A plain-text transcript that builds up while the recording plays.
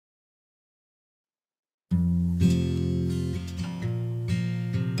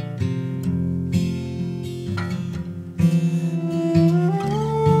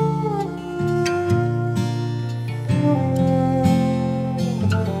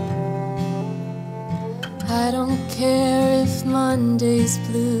don't care if Monday's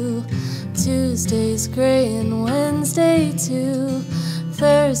blue, Tuesday's gray, and Wednesday too.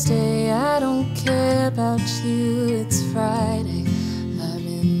 Thursday, I don't care about you, it's Friday, I'm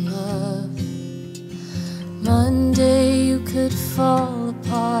in love. Monday, you could fall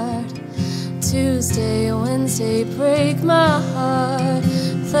apart. Tuesday, Wednesday, break my heart.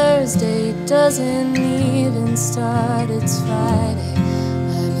 Thursday doesn't even start, it's Friday,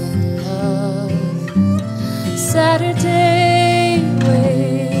 I'm in love. Saturday,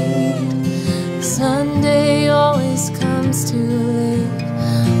 wait. Sunday always comes too late.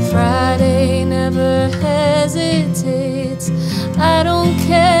 Friday never hesitates. I don't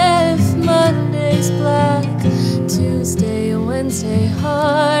care if Monday's black. Tuesday, Wednesday,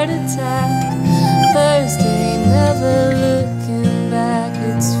 heart attack. Thursday, never looking back.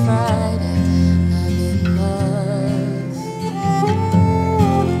 It's Friday, I'm in love.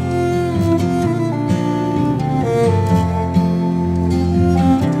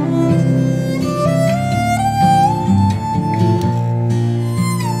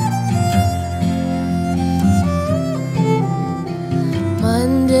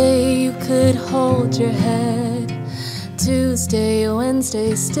 Monday, you could hold your head. Tuesday,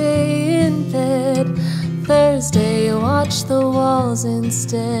 Wednesday, stay in bed. Thursday, watch the walls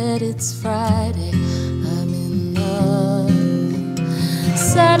instead. It's Friday, I'm in love.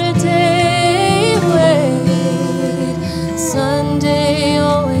 Saturday, wait. Sunday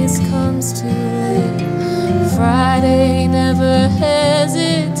always comes too late. Friday never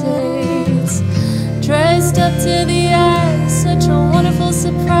hesitates. Dressed up to the eyes, such a wonderful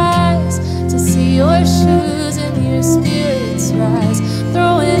surprise to see your shoes and your spirits rise.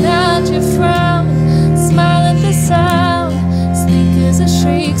 Throwing out your frown, smile at the sound, sleek as a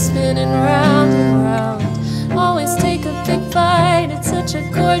shriek, spinning round and round. Always take a big bite, it's such a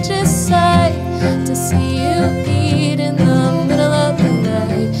gorgeous sight to see you eat in the middle of the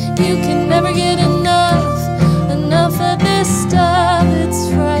night. You can never get enough of this stuff. It's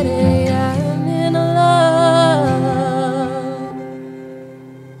Friday, I'm in love.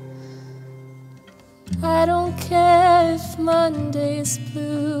 I don't care if Monday's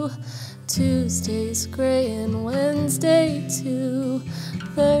blue, Tuesday's gray, and Wednesday too.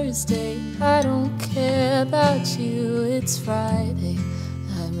 Thursday, I don't care about you, it's Friday,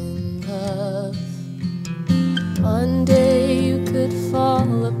 I'm in love. Monday, you could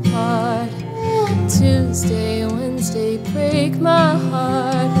fall apart. Tuesday, Wednesday, break my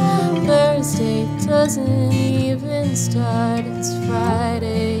heart. Thursday doesn't even start, it's Friday.